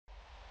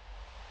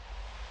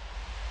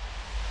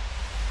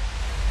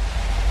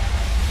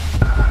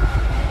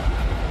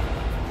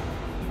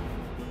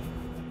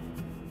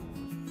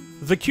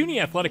The CUNY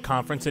Athletic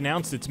Conference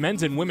announced its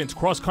men's and women's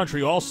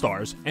cross-country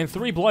all-stars, and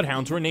 3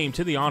 Bloodhounds were named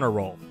to the honor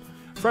roll.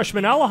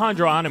 Freshman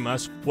Alejandro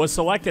Animas was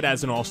selected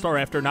as an all-star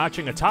after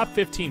notching a top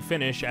 15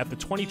 finish at the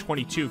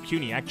 2022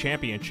 CUNYAC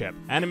Championship.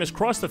 Animas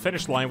crossed the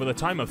finish line with a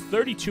time of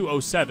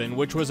 32:07,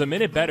 which was a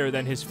minute better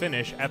than his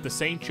finish at the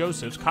St.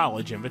 Joseph's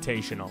College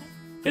Invitational.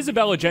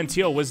 Isabella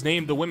Gentile was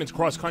named the Women's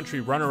Cross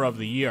Country Runner of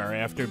the Year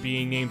after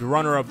being named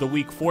Runner of the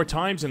Week 4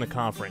 times in the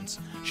conference.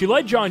 She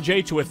led John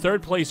Jay to a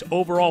 3rd place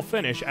overall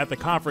finish at the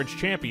conference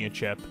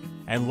championship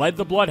and led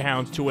the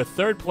Bloodhounds to a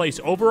 3rd place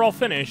overall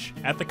finish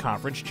at the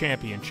conference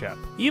championship.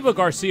 Eva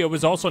Garcia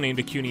was also named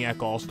a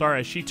CUNYAC All-Star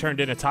as she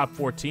turned in a top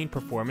 14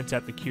 performance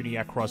at the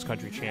CUNYAC Cross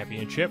Country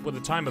Championship with a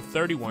time of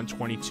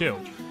 31:22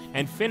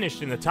 and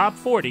finished in the top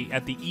 40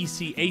 at the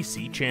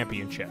ECAC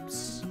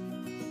Championships.